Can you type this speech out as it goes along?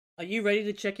Are you ready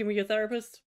to check in with your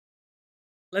therapist?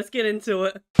 Let's get into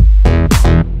it.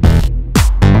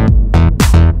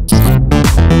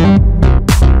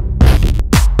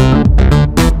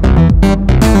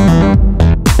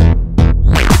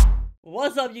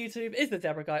 What's up, YouTube? It's the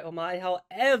Debra Guy, or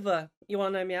however you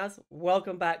want to know me as.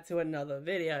 Welcome back to another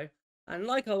video. And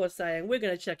like I was saying, we're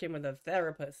going to check in with a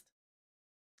therapist,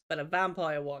 but a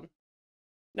vampire one.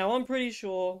 Now, I'm pretty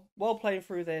sure, while playing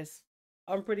through this,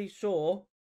 I'm pretty sure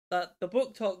that the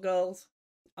BookTok girls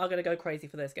are going to go crazy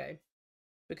for this game.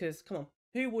 Because, come on,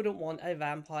 who wouldn't want a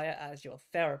vampire as your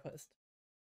therapist?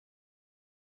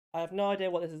 I have no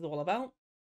idea what this is all about.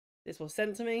 This was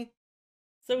sent to me.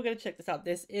 So we're going to check this out.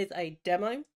 This is a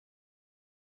demo.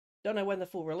 Don't know when the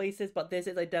full release is, but this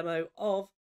is a demo of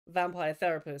Vampire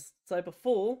Therapist. So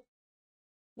before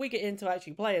we get into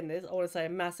actually playing this, I want to say a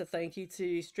massive thank you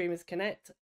to Streamers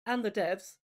Connect and the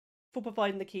devs for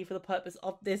providing the key for the purpose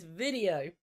of this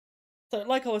video. So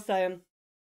like I was saying,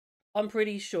 I'm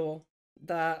pretty sure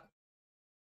that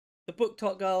the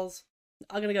BookTok girls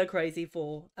are going to go crazy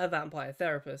for a Vampire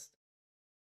Therapist.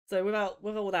 So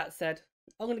with all that said,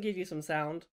 I'm going to give you some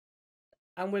sound,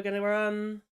 and we're going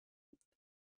to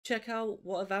check out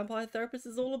what a Vampire Therapist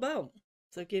is all about.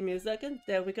 So give me a second.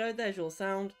 There we go. There's your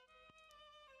sound.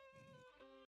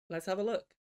 Let's have a look.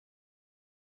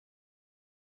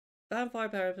 Vampire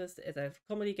Therapist is a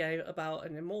comedy game about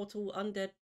an immortal undead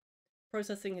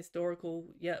processing historical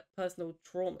yet personal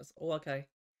traumas. Oh, okay.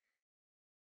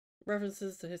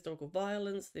 References to historical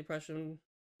violence, the oppression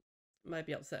may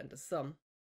be upsetting to some.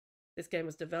 This game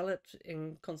was developed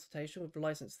in consultation with a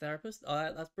licensed therapist.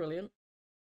 Alright, that's brilliant.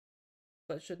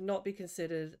 But should not be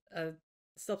considered a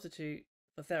substitute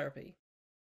for therapy,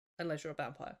 unless you're a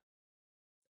vampire.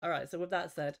 Alright, so with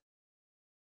that said,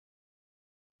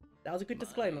 that was a good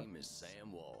disclaimer. My name is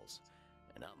Sam Walls,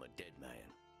 and I'm a dead man.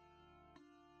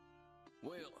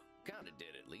 Well, kinda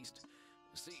dead at least.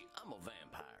 See, I'm a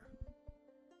vampire.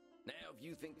 Now, if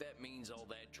you think that means all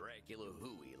that Dracula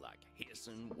hooey, like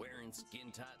hissing, wearing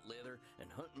skin-tight leather, and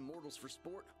hunting mortals for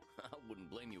sport, I wouldn't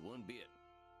blame you one bit.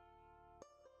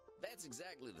 That's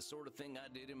exactly the sort of thing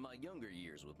I did in my younger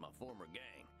years with my former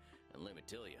gang. And let me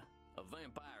tell you, a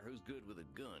vampire who's good with a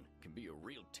gun can be a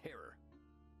real terror.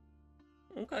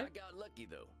 Okay. I got lucky,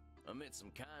 though. I met some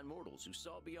kind mortals who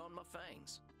saw beyond my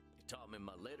fangs. They taught me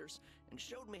my letters and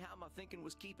showed me how my thinking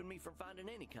was keeping me from finding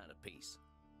any kind of peace.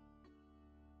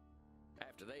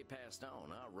 After they passed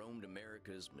on, I roamed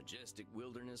America's majestic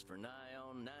wilderness for nigh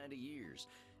on 90 years,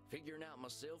 figuring out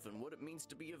myself and what it means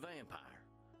to be a vampire.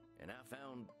 And I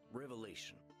found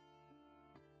revelation.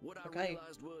 What I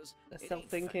realized was, a it ain't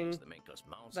self-thinking facts that make us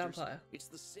monsters. vampire. It's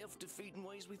the self-defeating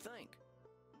ways we think.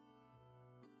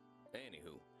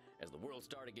 Anywho, as the world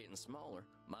started getting smaller,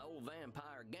 my old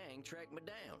vampire gang tracked me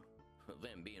down.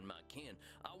 Them being my kin,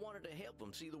 I wanted to help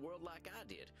them see the world like I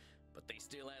did, but they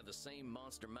still have the same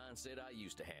monster mindset I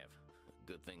used to have.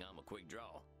 Good thing I'm a quick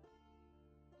draw.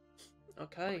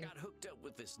 Okay. I got hooked up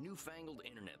with this newfangled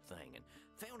internet thing and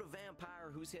found a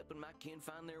vampire who's helping my kin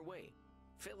find their way.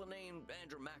 Fella named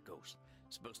Andromachos,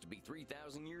 supposed to be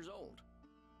 3,000 years old.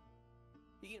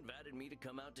 He invited me to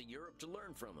come out to Europe to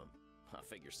learn from him. I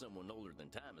figure someone older than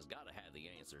time has got to have the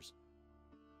answers.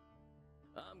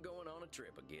 I'm going on a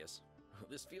trip, I guess.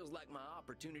 This feels like my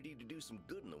opportunity to do some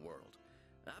good in the world.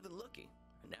 I've been lucky,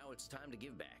 and now it's time to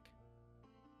give back.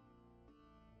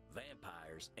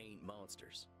 Vampires ain't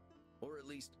monsters. Or at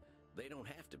least, they don't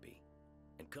have to be.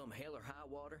 And come hell or high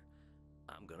water,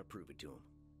 I'm gonna prove it to them.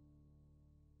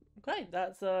 Okay,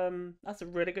 that's a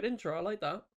really good intro. I like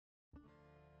that.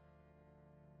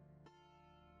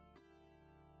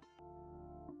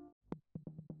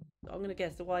 I'm gonna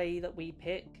guess the way that we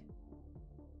pick.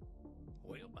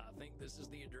 Well, I think this is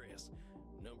the address.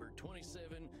 Number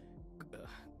 27,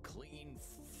 Clean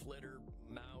Flitter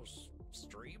Mouse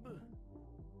Street.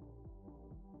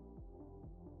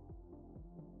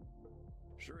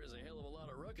 Sure is a hell of a lot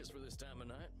of ruckus for this time of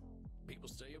night. People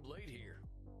stay up late here.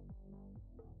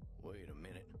 Wait a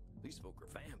minute. These folk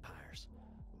are vampires.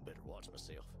 Better watch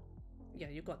myself. Yeah,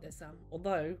 you got this, Sam.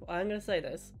 Although, I'm going to say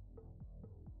this.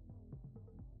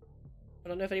 I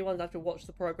don't know if anyone's actually watched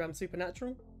the program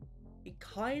Supernatural. He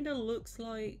kind of looks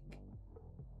like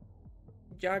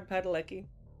Jared Padalecki.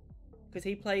 Because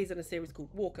he plays in a series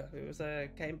called Walker, who is a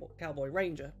cowboy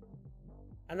ranger.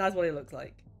 And that's what he looks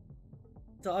like.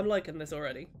 So I'm liking this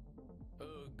already.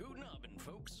 Guten Abend,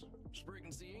 folks.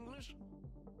 Sprechen Sie English?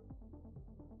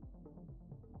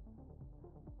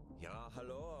 Ja,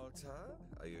 hello, Alta.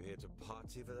 Are you here to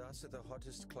party with us at the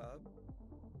hottest club?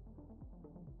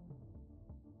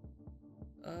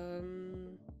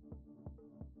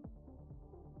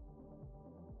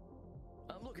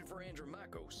 for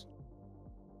Andromachos.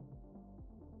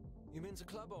 You mean the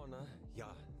club owner? Ja,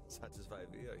 that is why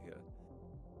we are here.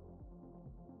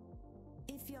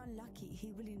 If you're lucky,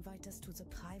 he will invite us to the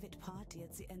private party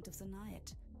at the end of the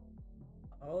night.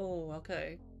 Oh,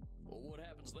 okay. Well, what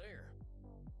happens there?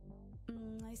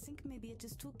 I think maybe it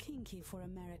is too kinky for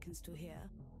Americans to hear.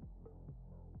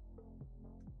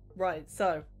 Right,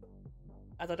 so,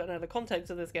 as I don't know the context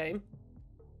of this game,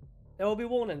 there will be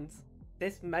warnings.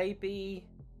 This may be,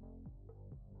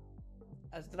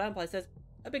 as the vampire says,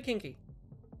 a bit kinky.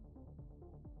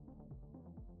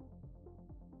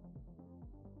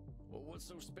 Well, what's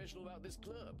so special about this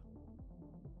club?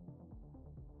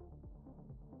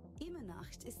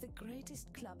 Immernacht is the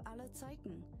greatest club aller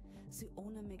Zeiten. The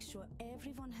owner makes sure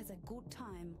everyone has a good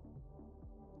time.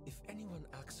 If anyone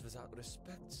acts without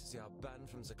respect, they are banned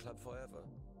from the club forever.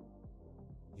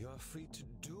 You are free to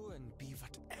do and be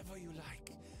whatever you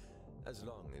like, as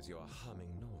long as you are harming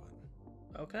no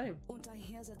one. Okay. And I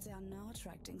hear that they are now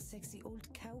attracting sexy old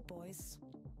cowboys.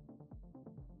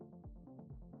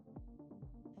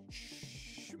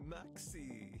 Shh,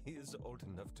 Maxie, he is old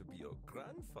enough to be your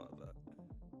grandfather.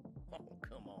 Oh,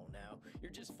 come on now.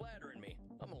 You're just flattering me.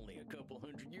 I'm only a couple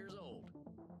 100 years old.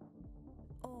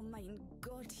 Oh mein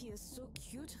Gott, he is so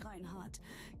cute, Reinhard.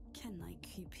 Can I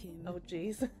keep him? Oh,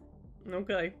 jeez.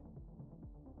 Okay.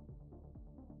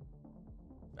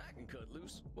 I can cut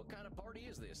loose. What kind of party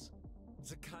is this?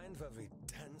 The kind where we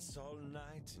dance all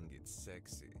night and get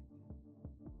sexy.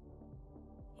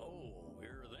 Oh,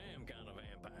 we're them kind of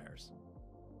vampires.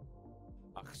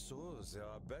 Ach so, there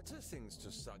are better things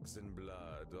to suck than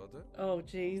blood, oder? Oh,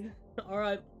 jeez.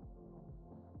 Alright.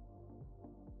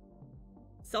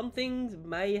 Some things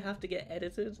may have to get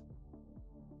edited,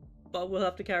 but we'll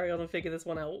have to carry on and figure this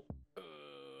one out.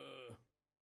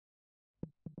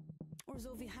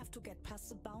 Although we have to get past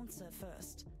the bouncer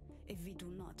first. If we do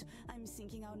not, I'm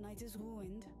thinking our night is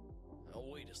ruined. Oh,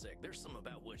 wait a sec. There's something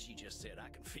about what she just said. I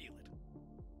can feel it.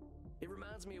 It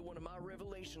reminds me of one of my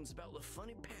revelations about the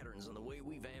funny patterns in the way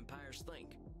we vampires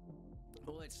think.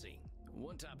 Well, let's see.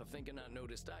 One type of thinking I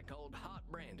noticed I called hot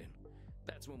branding.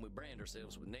 That's when we brand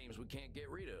ourselves with names we can't get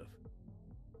rid of.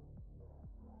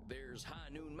 There's high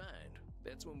noon mind.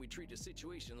 That's when we treat a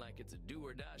situation like it's a do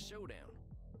or die showdown.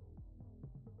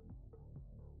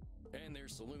 And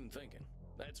there's saloon thinking.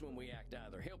 That's when we act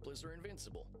either helpless or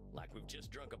invincible, like we've just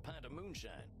drunk a pint of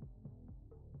moonshine.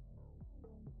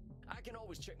 I can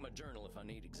always check my journal if I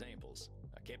need examples.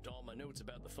 I kept all my notes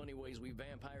about the funny ways we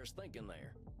vampires think in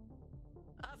there.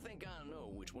 I think I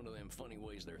know which one of them funny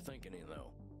ways they're thinking in,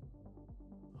 though.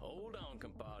 Hold on,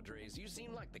 compadres. You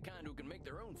seem like the kind who can make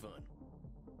their own fun.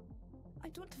 I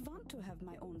don't want to have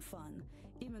my own fun.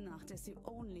 Immernacht is the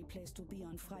only place to be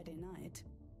on Friday night.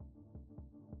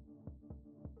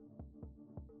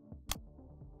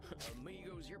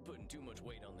 Amigos, you're putting too much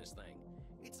weight on this thing.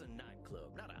 It's a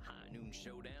nightclub, not a high noon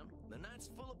showdown. The night's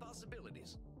full of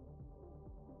possibilities.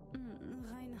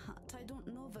 Reinhard, I don't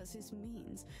know what this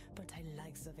means, but I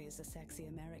like the way the sexy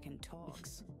American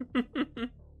talks.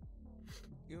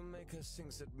 You make us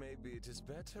think that maybe it is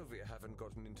better we haven't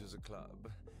gotten into the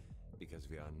club, because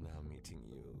we are now meeting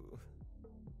you.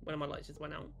 One of my lights just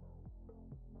went out.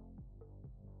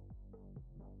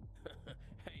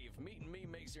 Hey, if meeting me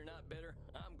makes your night better,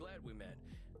 I'm glad we met.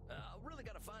 I really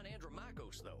gotta find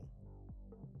Andromachos, though.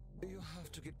 You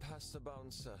have to get past the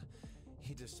bouncer.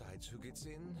 He decides who gets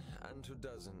in and who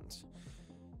doesn't.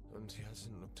 And he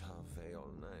hasn't looked our way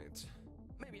all night.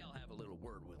 Maybe I'll have a little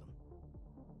word with him.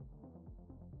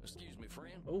 Excuse me,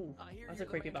 friend. Oh, I hear that's you're a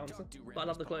the creepy man to bouncer. talk to But I round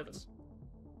love the these clothing. parts.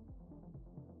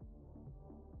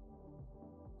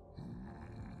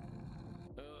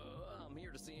 I'm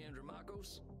here to see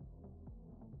Andromachos.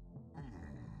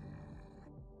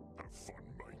 Have fun,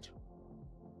 mate.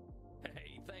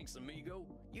 Hey, thanks, amigo.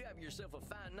 You have yourself a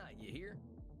fine night, you hear?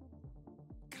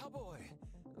 Cowboy,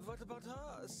 what about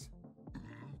us?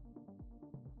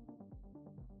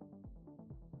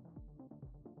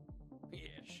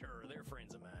 Yeah, sure, they're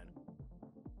friends of mine.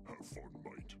 Have fun,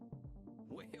 mate.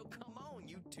 Well, come on,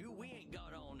 you two. We ain't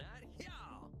got all night. Yeah.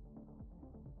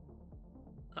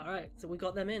 Alright, so we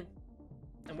got them in.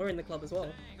 And we're in the club as well.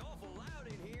 Dang, awful loud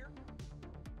in here.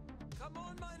 Come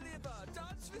on, my liver,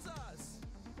 dance with us!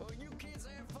 Well, you kids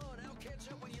have fun. I'll catch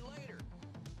up with you later.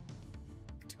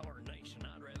 Tarnation,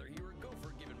 I'd rather hear a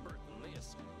gopher giving birth than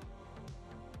this.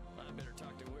 I better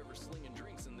talk to whoever's slinging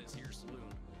drinks in this here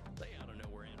saloon. They ought to know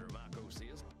where Andromachos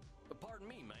is. But pardon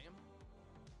me, ma'am.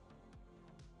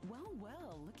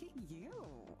 Well, look at you.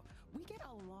 We get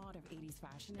a lot of 80s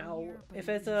fashion in Now, here, but if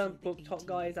there's usually the book top 18s.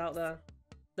 guys out there,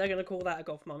 they're gonna call that a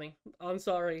goth mummy. I'm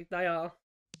sorry, they are.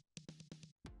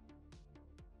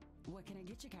 What can I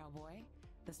get you, cowboy?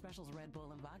 The special's Red Bull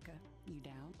and vodka. You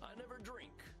down? I never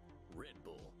drink Red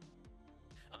Bull.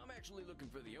 I'm actually looking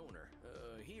for the owner.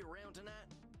 He around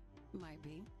tonight? Might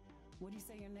be. What do you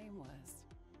say your name was?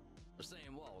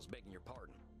 Sam Walls, begging your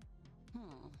pardon.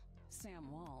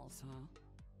 Sam Walls, huh?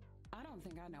 I don't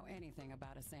think I know anything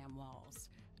about a Sam Walls.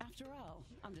 After all,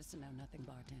 I'm just a know-nothing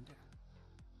bartender.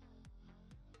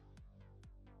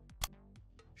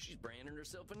 She's branding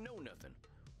herself a know-nothing.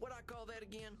 What'd I call that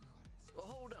again? Well,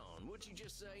 hold on. What'd you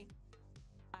just say?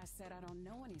 I said I don't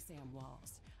know any Sam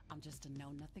Walls. I'm just a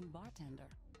know-nothing bartender.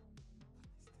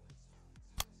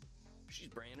 She's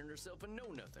branding herself a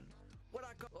know-nothing. What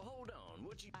I call... Well, hold on.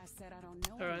 What you... I said I don't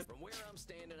know All any... right. From where I'm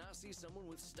standing, I see someone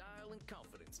with style and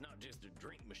confidence, not just a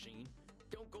drink machine.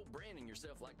 Don't go branding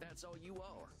yourself like that's all you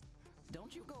are.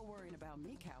 Don't you go worrying about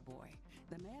me, cowboy.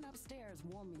 The man upstairs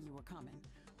warned me you were coming.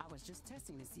 I was just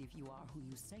testing to see if you are who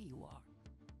you say you are.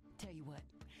 Tell you what,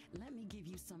 let me give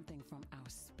you something from our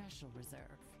special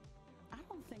reserve. I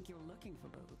don't think you're looking for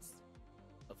booze.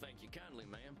 Well, thank you kindly,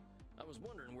 ma'am. I was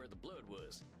wondering where the blood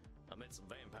was. I met some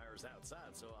vampires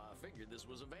outside, so I figured this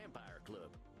was a vampire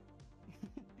club.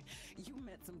 You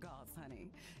met some gods,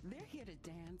 honey. They're here to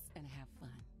dance and have fun.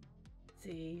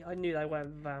 See, I knew they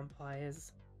weren't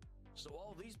vampires. So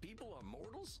all these people are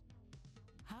mortals?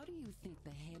 How do you think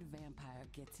the head vampire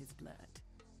gets his blood?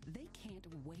 They can't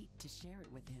wait to share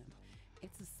it with him.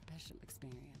 It's a special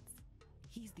experience.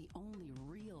 He's the only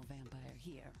real vampire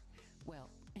here. Well,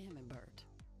 him and Bert.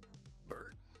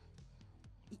 Bert?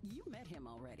 You met him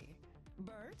already.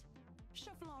 Bert,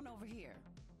 shuffle on over here.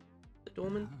 The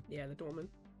doorman? Yeah, the doorman.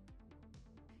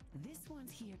 This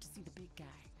one's here to see the big guy.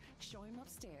 Show him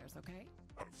upstairs, okay?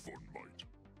 Have fun, mate.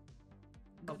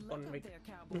 Have Good fun, luck up Rick. there,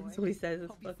 cowboy. That's what he says. It's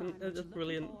Hope you fucking, find what that's you're looking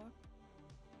brilliant. for.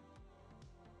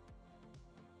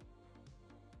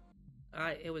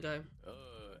 Alright, here we go.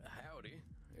 Howdy.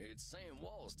 It's Sam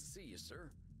Walls to see you,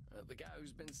 sir. The guy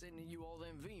who's been sending you all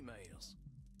them V-mails.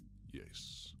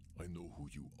 Yes, I know who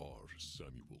you are,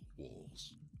 Samuel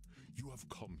Walls. You have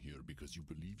come here because you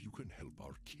believe you can help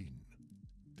our kin.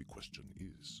 The question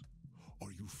is,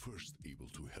 are you first able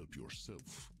to help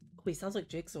yourself? Oh, he sounds like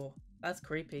Jigsaw. That's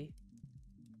creepy.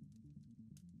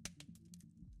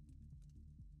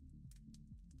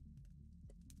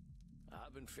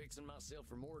 I've been fixing myself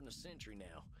for more than a century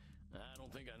now. I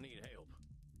don't think I need help.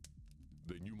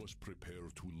 Then you must prepare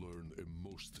to learn a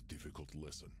most difficult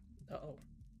lesson. Uh-oh.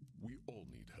 We all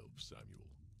need help, Samuel.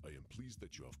 I am pleased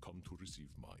that you have come to receive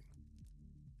mine.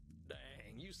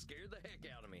 Dang, you scared the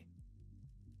heck out of me.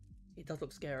 He does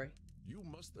look scary. You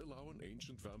must allow an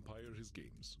ancient vampire his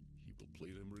games. He will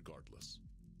play them regardless.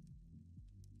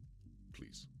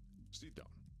 Please, sit down.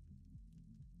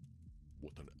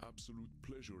 What an absolute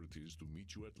pleasure it is to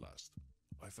meet you at last.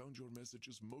 I found your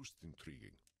messages most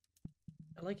intriguing.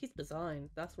 I like his design.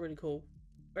 That's really cool.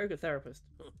 Very good therapist.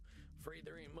 Afraid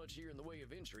there ain't much here in the way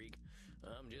of intrigue.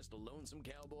 I'm just a lonesome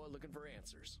cowboy looking for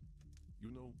answers.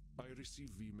 You know, I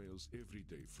receive emails every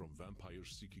day from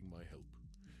vampires seeking my help.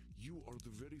 You are the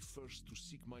very first to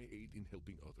seek my aid in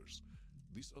helping others.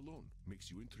 This alone makes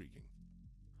you intriguing.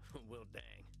 Well,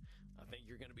 dang. I think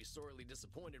you're going to be sorely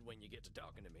disappointed when you get to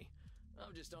talking to me.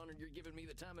 I'm just honored you're giving me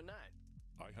the time of night.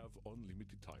 I have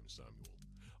unlimited time, Samuel.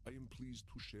 I am pleased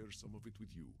to share some of it with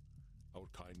you. Our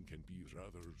kind can be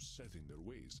rather set in their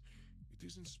ways. It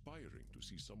is inspiring to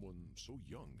see someone so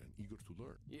young and eager to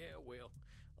learn. Yeah, well,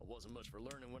 I wasn't much for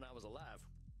learning when I was alive.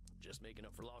 Just making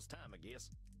up for lost time, I guess.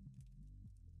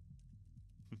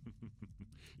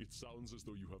 It sounds as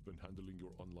though you have been handling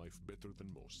your own life better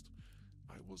than most.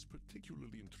 I was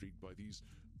particularly intrigued by these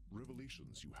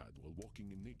revelations you had while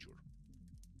walking in nature.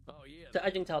 Oh, yeah. So I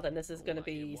can tell then this is going to Like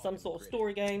it be walking some the sort of grid.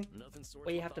 story game Nothing sorts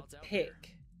where you my have to thoughts out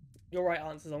pick your right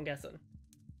answers, I'm guessing,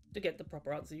 to get the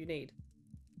proper answer you need.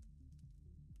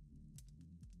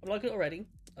 I'm liking it already.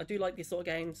 I do like these sort of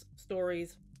games,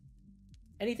 stories.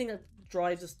 Anything that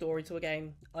drives a story to a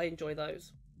game, I enjoy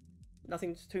those.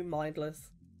 Nothing's too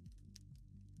mindless.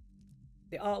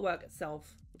 The artwork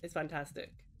itself is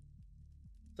fantastic.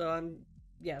 So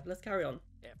yeah, let's carry on.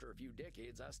 After a few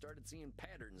decades, I started seeing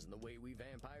patterns in the way we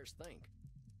vampires think.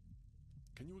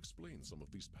 Can you explain some of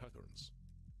these patterns?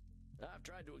 I've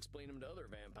tried to explain them to other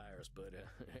vampires, but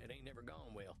it ain't never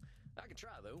gone well. I can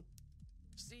try, though.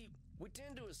 See, we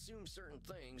tend to assume certain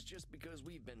things just because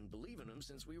we've been believing them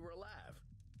since we were alive.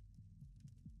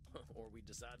 Or we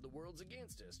decide the world's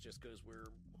against us just because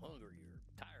we're hungry or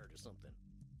tired or something.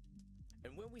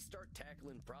 And when we start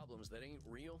tackling problems that ain't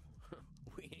real,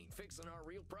 we ain't fixing our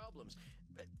real problems.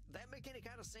 That make any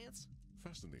kind of sense?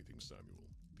 Fascinating, Samuel.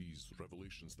 These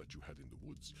revelations that you had in the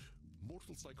woods,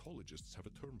 Mortal psychologists have a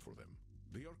term for them.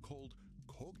 They are called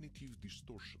cognitive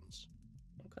distortions.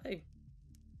 Okay.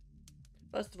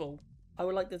 First of all, I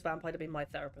would like this vampire to be my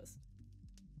therapist.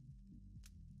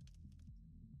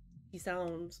 He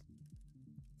sounds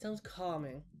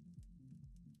calming.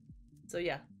 So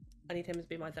yeah, I need him to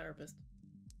be my therapist.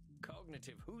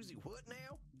 Cognitive who's what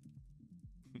now?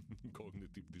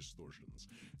 Cognitive distortions.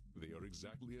 They are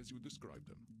exactly as you described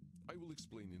them. I will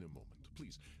explain in a moment.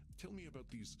 Please, tell me about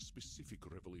these specific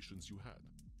revelations you had.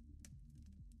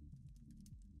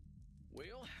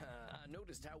 Well, I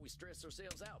noticed how we stress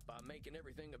ourselves out by making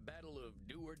everything a battle of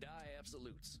do-or-die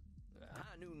absolutes.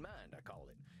 High noon mind, I call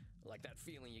it. Like that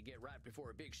feeling you get right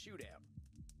before a big shootout.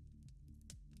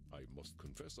 I must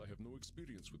confess I have no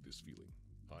experience with this feeling.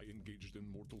 I engaged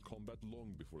in mortal combat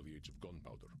long before the age of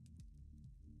gunpowder.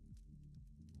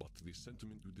 But the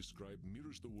sentiment you describe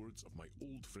mirrors the words of my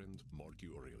old friend Marcus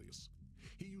Aurelius.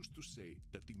 He used to say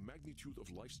that the magnitude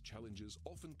of life's challenges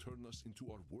often turn us into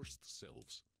our worst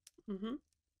selves. Mm-hmm.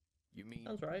 You mean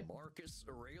Sounds right. Marcus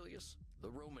Aurelius, the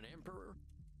Roman emperor?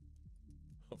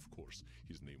 Of course,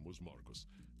 his name was Marcus.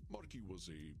 Marcus was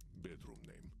a bedroom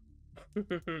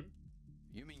name.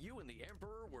 You mean you and the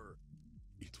emperor were...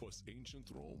 It was ancient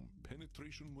Rome.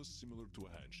 Penetration was similar to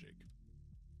a handshake.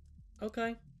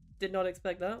 Okay. Did not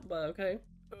expect that, but okay.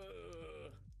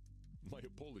 My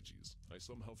apologies. I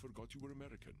somehow forgot you were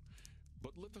American.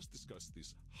 But let us discuss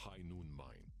this high noon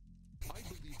mind. I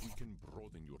believe we can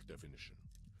broaden your definition.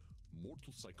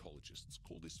 Mortal psychologists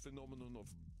call this phenomenon of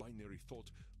binary thought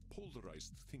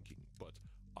polarized thinking, but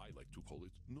I like to call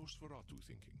it Nosferatu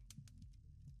thinking.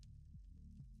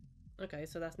 Okay,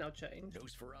 so that's now changed.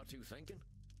 Nosferatu thinking?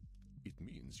 It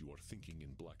means you are thinking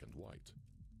in black and white.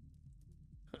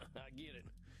 I get it.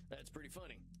 That's pretty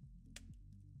funny.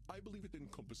 I believe it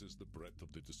encompasses the breadth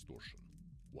of the distortion.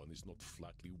 One is not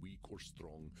flatly weak or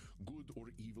strong, good or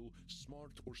evil,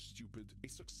 smart or stupid, a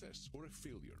success or a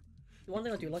failure. The one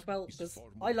thing I do like about this,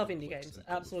 I love indie games.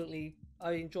 Absolutely,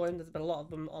 I enjoy them. There's been a lot of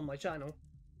them on my channel.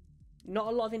 Not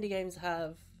a lot of indie games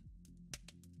have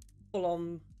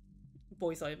full-on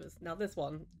voiceovers. Now this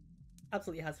one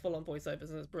absolutely has full-on voiceovers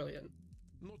and it's brilliant.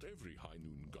 Not every high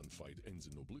noon gunfight ends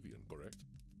in oblivion, correct?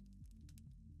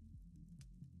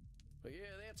 Well,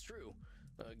 yeah, that's true.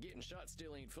 Getting shot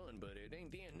still ain't fun, but it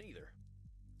ain't the end neither.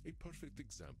 A perfect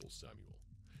example, Samuel.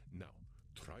 Now,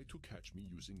 try to catch me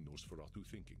using Nosferatu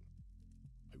thinking.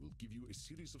 I will give you a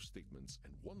series of statements,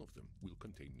 and one of them will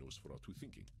contain Nosferatu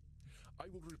thinking. I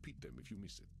will repeat them if you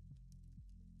miss it.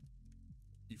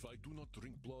 If I do not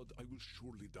drink blood, I will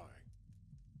surely die.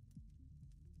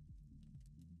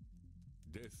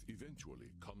 Death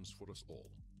eventually comes for us all.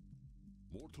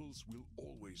 Mortals will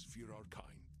always fear our kind.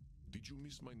 Did you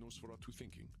miss my Nosferatu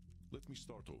thinking? Let me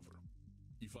start over.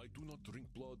 If I do not drink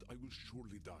blood, I will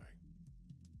surely die.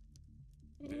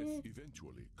 Death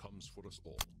eventually comes for us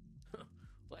all.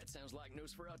 Well, that sounds like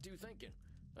Nosferatu thinking.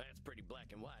 That's pretty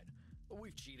black and white.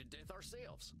 We've cheated death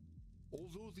ourselves.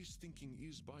 Although this thinking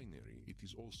is binary, it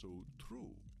is also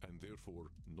true, and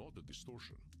therefore not a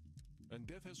distortion. And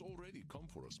death has already come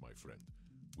for us, my friend.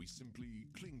 We simply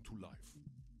cling to life.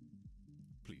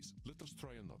 Please, let us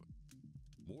try another.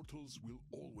 Mortals will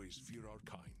always fear our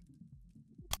kind.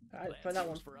 Alright, try that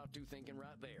one. Nosferatu thinking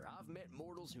right there. I've met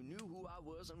mortals who knew who I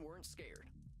was and weren't scared.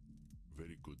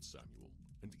 Very good, Samuel.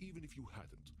 And even if you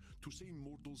hadn't, to say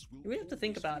mortals will We have to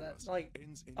think always about fear it. us Like,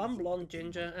 ends any I'm thought blonde, that they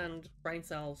ginger, might and not. brain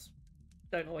cells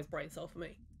don't always brain cell for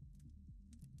me.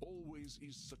 Always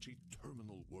is such a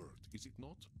terminal word, is it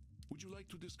not? Would you like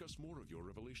to discuss more of your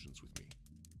revelations with me?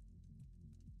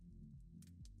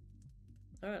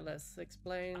 Alright, let's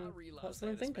explain I realize what's that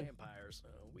I'm as thinking. vampires,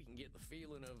 we can get the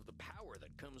feeling of the power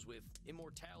that comes with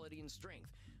immortality and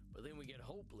strength, but then we get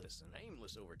hopeless and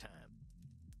aimless over time.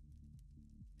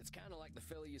 It's kind of like the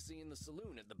fella you see in the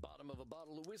saloon at the bottom of a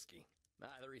bottle of whiskey.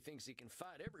 Either he thinks he can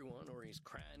fight everyone, or he's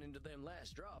crying into them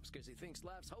last drops because he thinks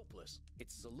life's hopeless.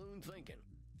 It's saloon thinking.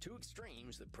 Two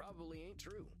extremes that probably ain't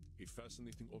true. A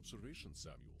fascinating observation,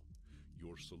 Samuel.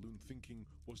 Your saloon thinking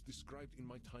was described in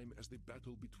my time as the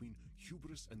battle between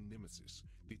hubris and nemesis,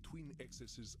 the twin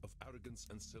excesses of arrogance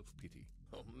and self-pity.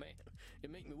 Oh man,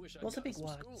 it make me wish I'd Lots of gotten big some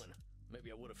words. schooling.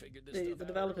 Maybe I would have figured this The stuff out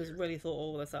developers earlier. really thought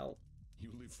all this out. You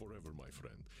live forever, my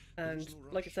friend. There And is no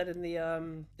like I rush. said in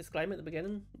the disclaimer at the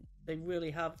beginning, they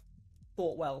really have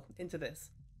thought well into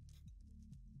this.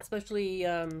 Especially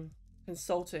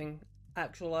consulting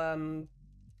actual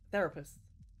therapists.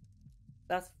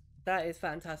 That is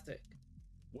fantastic.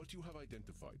 What you have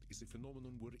identified is a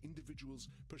phenomenon where individuals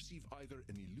perceive either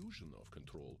an illusion of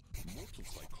control. Mortal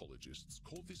psychologists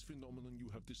call this phenomenon you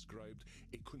have described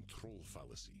a control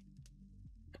fallacy.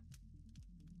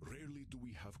 Rarely do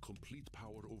we have complete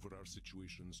power over our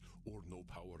situations or no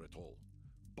power at all.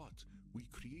 But we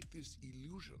create this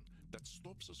illusion that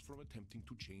stops us from attempting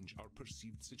to change our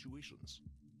perceived situations.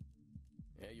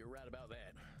 Yeah, you're right about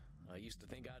that. I used to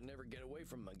think I'd never get away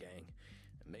from my gang,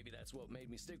 and maybe that's what made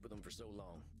me stick with them for so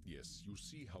long. Yes, you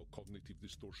see how cognitive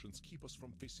distortions keep us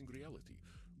from facing reality,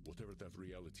 whatever that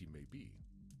reality may be.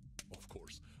 Of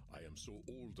course, I am so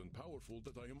old and powerful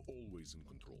that I am always in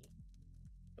control.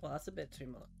 Well, that's a bit too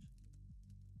much.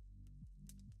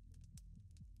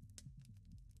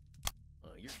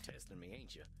 You're testing me,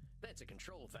 ain't you? That's a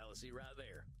control fallacy right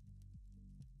there.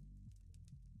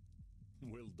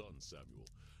 Well done, Samuel.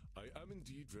 I am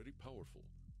indeed very powerful,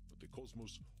 but the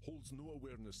cosmos holds no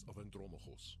awareness of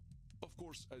Andromachos. Of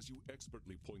course, as you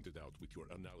expertly pointed out with your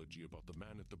analogy about the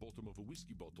man at the bottom of a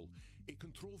whiskey bottle, a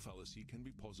control fallacy can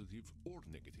be positive or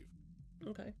negative.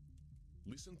 Okay.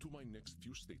 Listen to my next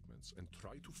few statements and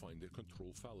try to find a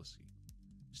control fallacy.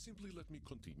 Simply let me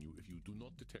continue if you do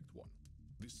not detect one.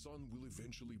 The sun will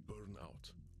eventually burn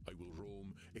out. I will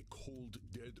roam a cold,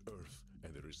 dead earth,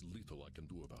 and there is little I can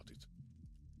do about it.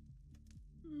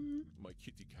 My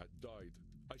kitty cat died.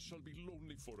 I shall be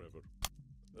lonely forever.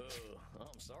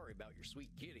 I'm sorry about your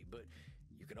sweet kitty, but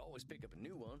you could always pick up a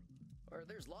new one. Or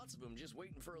there's lots of them just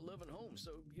waiting for a loving home,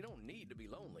 so you don't need to be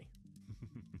lonely.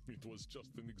 It was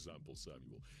just an example,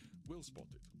 Samuel. Well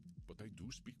spotted. But I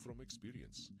do speak from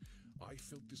experience. I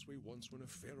felt this way once when a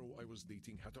pharaoh I was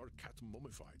dating had our cat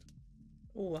mummified.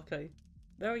 Oh, okay.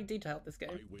 Very detailed, this game.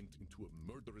 I went into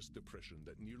a murderous depression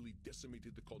that nearly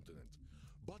decimated the continent.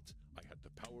 But I had the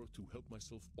power to help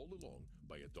myself all along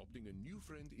by adopting a new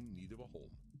friend in need of a home.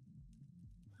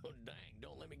 Oh, dang,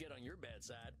 don't let me get on your bad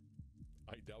side.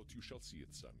 I doubt you shall see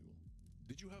it, Samuel.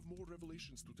 Did you have more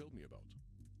revelations to tell me about?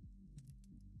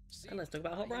 See, And let's talk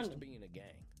about Hot I used Random. to be in a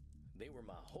gang. They were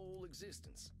my whole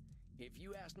existence. If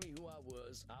you asked me who I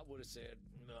was, I would have said,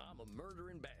 I'm a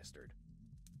murdering bastard.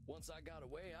 Once I got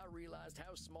away, I realized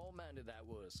how small-minded that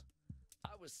was.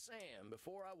 I was Sam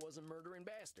before I was a murdering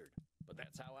bastard, but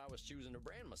that's how I was choosing to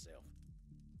brand myself.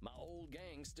 My old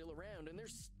gang's still around, and they're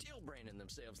still branding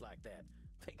themselves like that.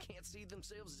 They can't see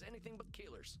themselves as anything but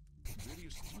killers. Very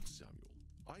astute, Samuel.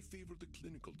 I favor the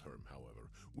clinical term, however,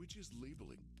 which is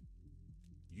labeling.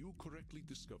 You correctly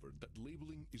discovered that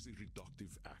labeling is a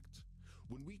reductive act.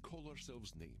 When we call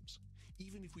ourselves names,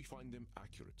 even if we find them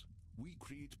accurate, we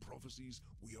create prophecies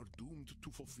we are doomed to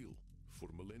fulfill. For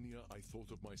millennia, I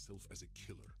thought of myself as a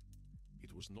killer.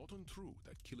 It was not untrue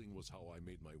that killing was how I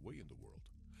made my way in the world.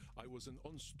 I was an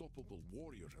unstoppable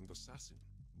warrior and assassin.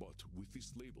 But with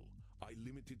this label, I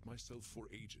limited myself for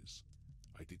ages.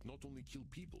 I did not only kill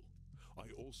people, I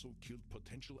also killed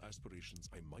potential aspirations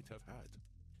I might have had.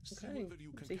 See Okay. whether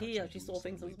you can So catch he me actually doing saw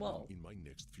things some as labeling well. in my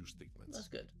next few statements. That's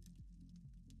good.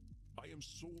 I am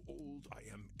so old, I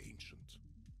am ancient.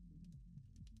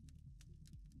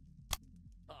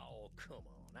 Oh, come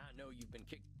on. I know you've been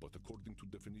kicked. But according to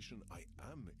definition, I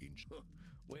am ancient.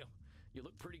 Well, you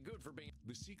look pretty good for being...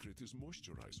 The secret is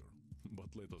moisturizer. But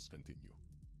let us continue.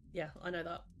 Yeah, I know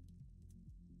that.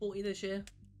 40 this year.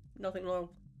 Nothing wrong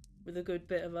with a good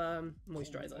bit of Call me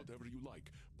moisturizer. whatever you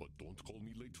like, but don't call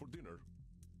me late for dinner.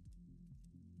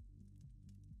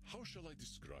 How shall I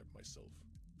describe myself?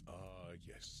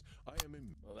 Yes, I am a...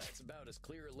 Well, that's about as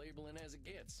clear a labeling as it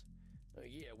gets.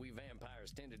 Yeah, we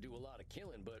vampires tend to do a lot of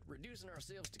killing, but reducing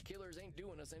ourselves to killers ain't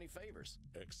doing us any favors.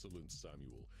 Excellent,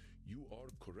 Samuel. You are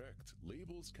correct.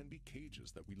 Labels can be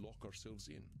cages that we lock ourselves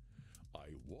in. I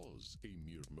was a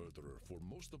mere murderer for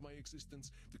most of my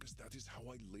existence because that is how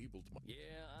I labeled my...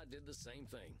 Yeah, I did the same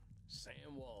thing.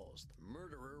 Sam Walls, the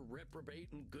murderer,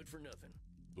 reprobate, and good for nothing.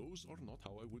 Those are not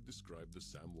how I would describe the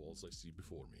Sam Walls I see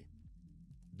before me.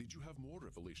 Did you have more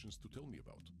revelations to tell me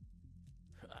about?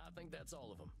 I think that's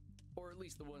all of them. Or at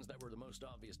least the ones that were the most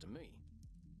obvious to me.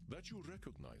 That you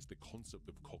recognize the concept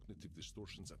of cognitive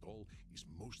distortions at all is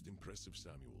most impressive,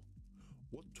 Samuel.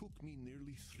 What took me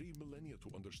nearly 3 millennia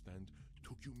to understand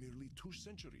took you merely 2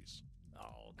 centuries.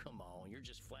 Oh, come on, you're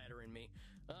just flattering me.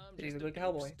 I'm He's just a good dope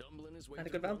cowboy. stumbling his way And a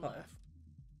through good one vampire. life.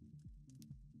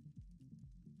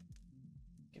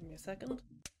 Give me a second.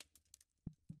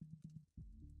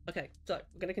 Okay, so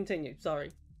we're going to continue.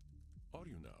 Sorry. Are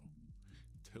you now?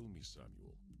 Tell me,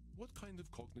 Samuel, what kind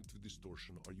of cognitive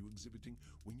distortion are you exhibiting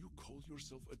when you call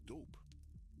yourself a dope?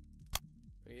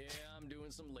 Yeah, I'm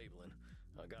doing some labeling.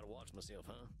 I gotta watch myself,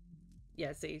 huh?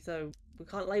 Yeah, see, so we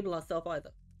can't label ourselves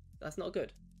either. That's not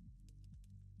good.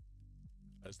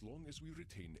 As long as we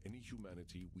retain any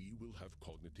humanity, we will have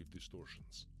cognitive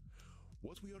distortions.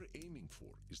 What we are aiming for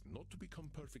is not to become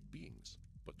perfect beings,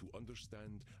 but to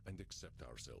understand and accept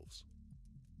ourselves.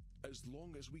 As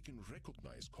long as we can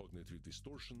recognize cognitive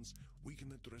distortions, we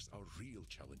can address our real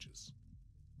challenges.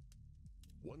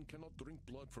 One cannot drink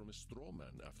blood from a straw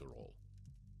man, after all.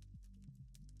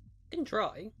 You can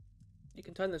try. You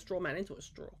can turn the straw man into a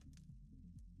straw.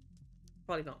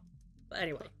 Probably not. But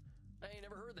anyway. I ain't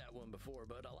never heard that one before,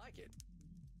 but I like it.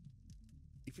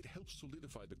 If it helps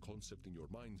solidify the concept in your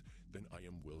mind, then I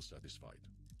am well satisfied.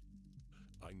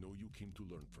 I know you came to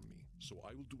learn from me, so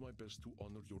I will do my best to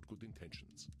honor your good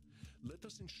intentions. Let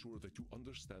us ensure that you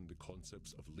understand the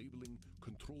concepts of labeling,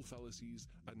 control fallacies,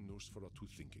 and Nosferatu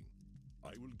thinking.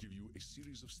 I will give you a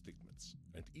series of stigmats,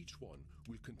 and each one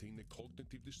will contain a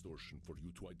cognitive distortion for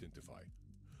you to identify.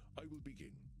 I will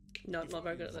begin. No, If not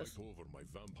very I good at this. invite over my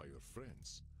vampire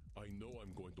friends, I know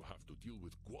I'm going to have to deal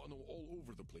with guano all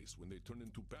over the place when they turn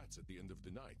into bats at the end of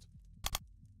the night.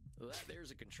 Well, that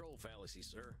there's a control fallacy,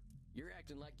 sir. You're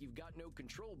acting like you've got no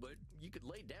control, but you could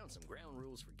lay down some ground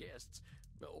rules for guests,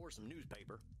 or some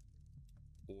newspaper.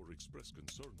 Or express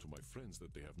concern to my friends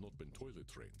that they have not been toilet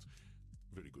trained.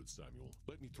 Very good, Samuel.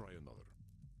 Let me try another.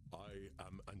 I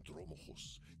am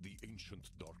Andromachus, the ancient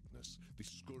darkness, the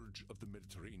scourge of the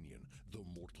Mediterranean, the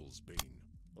mortal's bane.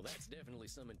 Well, that's definitely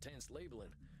some intense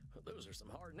labeling. Those are some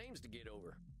hard names to get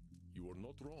over. You are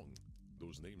not wrong.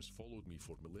 Those names followed me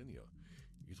for millennia.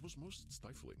 It was most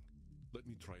stifling. Let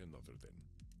me try another then.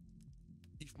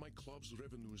 If my club's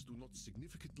revenues do not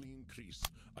significantly increase,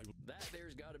 I will... That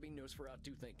there's got to be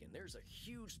Nosferatu thinking. There's a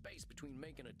huge space between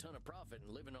making a ton of profit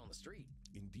and living on the street.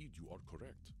 Indeed, you are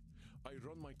correct. I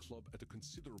run my club at a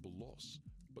considerable loss,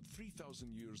 but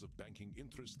 3,000 years of banking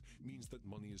interest means that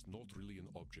money is not really an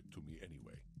object to me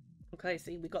anyway. Okay,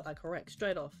 see, we got that correct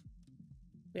straight off.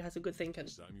 We had some good thinking.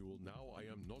 Samuel, now I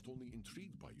am not only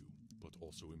intrigued by you, but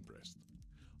also impressed.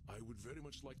 I would very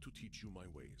much like to teach you my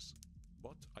ways,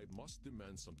 but I must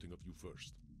demand something of you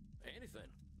first. Anything.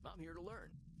 I'm here to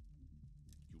learn.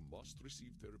 You must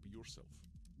receive therapy yourself.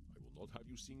 I will not have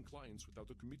you seeing clients without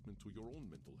a commitment to your own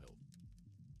mental health.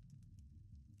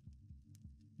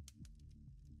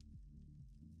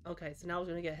 Okay, so now it's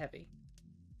going to get heavy.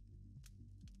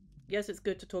 Yes, it's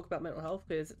good to talk about mental health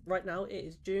because right now it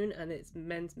is June and it's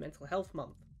Men's Mental Health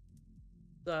Month.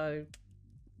 So,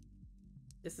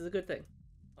 this is a good thing.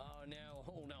 Oh, now,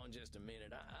 hold on just a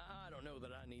minute. I don't know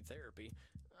that I need therapy.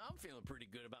 I'm feeling pretty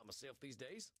good about myself these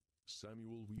days.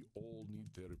 Samuel, we all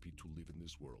need therapy to live in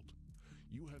this world.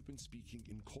 You have been speaking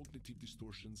in cognitive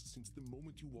distortions since the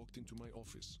moment you walked into my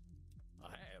office.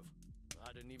 I have.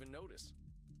 I didn't even notice.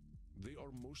 They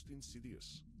are most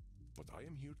insidious, but I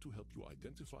am here to help you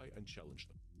identify and challenge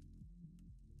them.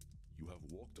 You have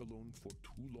walked alone for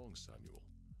too long, Samuel.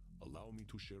 Allow me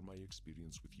to share my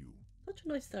experience with you. Such a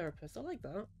nice therapist, I like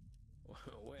that.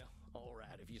 Well, all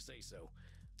right, if you say so.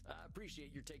 I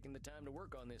appreciate your taking the time to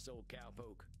work on this old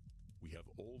cowpoke. We have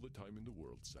all the time in the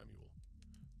world, Samuel.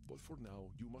 But for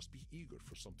now, you must be eager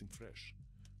for something fresh.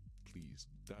 Please,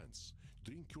 dance,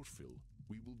 drink your fill.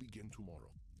 We will begin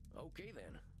tomorrow. Okay,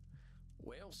 then.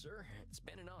 Well, sir, it's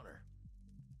been an honor.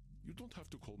 You don't have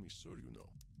to call me sir, you know.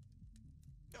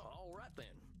 All right,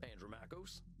 then,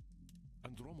 Andromachos.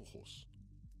 Andromachos.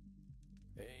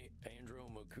 Hey,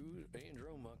 Andromachos.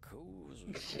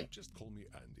 Just call me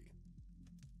Andy.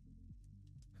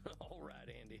 All right,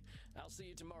 Andy. I'll see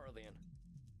you tomorrow, then.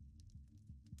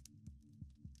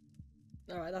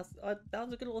 Alright, that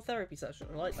was a good little therapy session.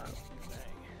 I like that. Dang,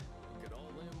 look at all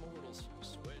them mortals,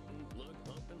 sweating, blood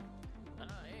pumping.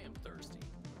 I am thirsty.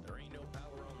 There ain't no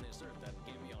power on this earth that'll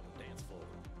get me on the dance floor.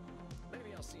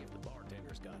 Maybe I'll see if the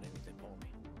bartender's got anything for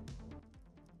me.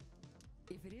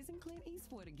 If it isn't Clint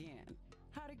Eastwood again.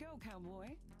 How'd it go,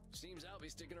 cowboy? Seems I'll be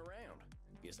sticking around.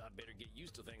 Guess I better get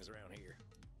used to things around here.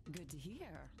 Good to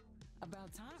hear.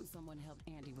 About time someone helped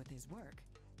Andy with his work.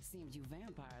 Seems you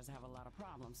vampires have a lot of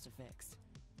problems to fix.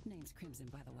 Name's Crimson,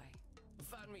 by the way.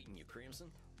 Fine meeting you,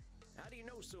 Crimson. How do you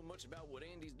know so much about what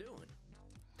Andy's doing?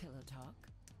 Pillow talk.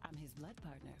 I'm his blood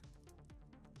partner.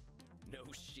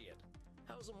 No shit.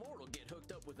 How's a mortal get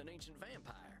hooked up with an ancient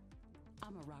vampire?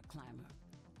 I'm a rock climber.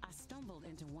 I stumbled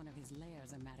into one of his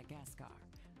lairs in Madagascar,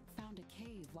 found a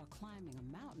cave while climbing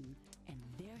a mountain, and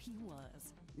there he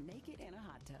was, naked in a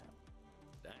hot tub.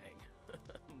 Dang.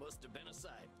 Must have been a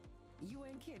sight. You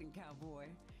ain't kidding, cowboy.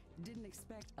 Didn't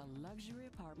expect a luxury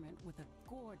apartment with a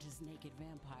gorgeous naked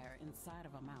vampire inside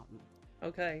of a mountain.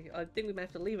 Okay, I think we may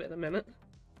have to leave it in a minute.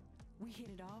 We hit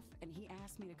it off, and he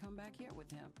asked me to come back here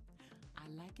with him. I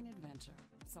like an adventure,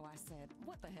 so I said,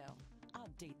 what the hell? I'll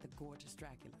date the gorgeous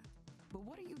Dracula. But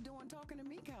what are you doing talking to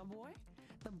me, cowboy?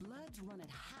 The blood's running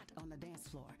hot on the dance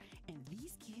floor, and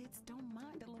these kids don't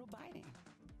mind a little biting.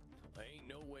 Ain't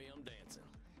no way I'm dancing.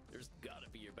 There's gotta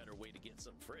be a better way to get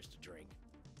something fresh to drink.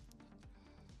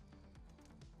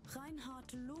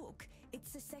 Reinhardt, look.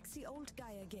 It's the sexy old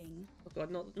guy again. Oh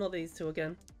god, not these two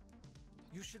again.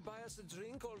 You should buy us a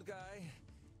drink, old guy.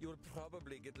 You'll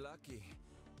probably get lucky.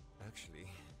 Actually,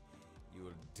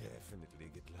 you'll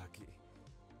definitely get lucky.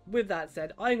 With that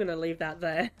said, I'm gonna leave that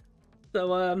there.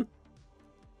 So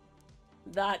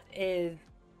that is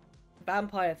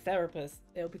Vampire Therapist.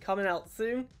 It'll be coming out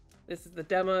soon. This is the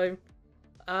demo.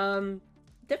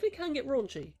 Definitely can get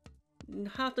raunchy.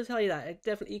 Have to tell you that, it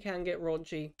definitely can get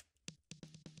raunchy.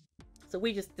 So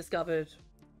we just discovered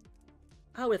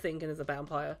how we're thinking as a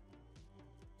vampire.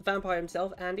 The vampire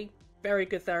himself, Andy, very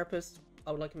good therapist.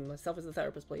 I would like him myself as a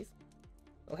therapist, please.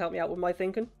 It'll help me out with my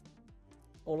thinking.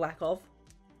 Or lack of.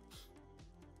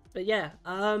 But yeah,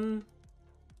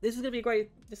 this is gonna be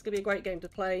a great game to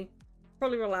play.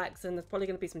 Probably relax, and there's probably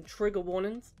gonna be some trigger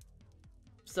warnings.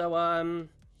 So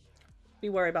be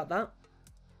wary about that.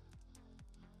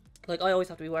 Like, I always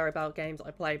have to be wary about games that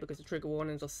I play because of trigger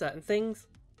warnings of certain things.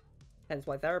 Hence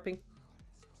why therapy.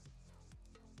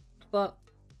 But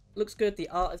looks good, the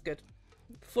art is good.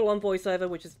 Full on voiceover,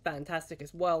 which is fantastic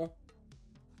as well.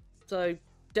 So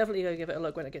definitely go give it a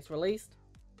look when it gets released.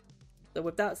 So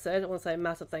with that said, I want to say a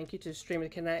massive thank you to Streamer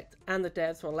Connect and the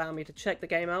devs for allowing me to check the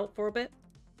game out for a bit.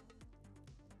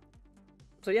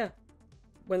 So yeah,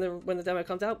 when the demo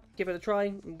comes out, give it a try.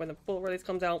 And when the full release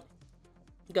comes out,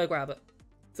 go grab it.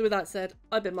 So with that said,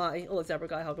 I've been Marty, or the Zebra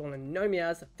Guy, however you want to know me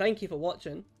as. Thank you for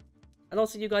watching, and I'll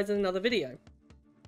see you guys in another video.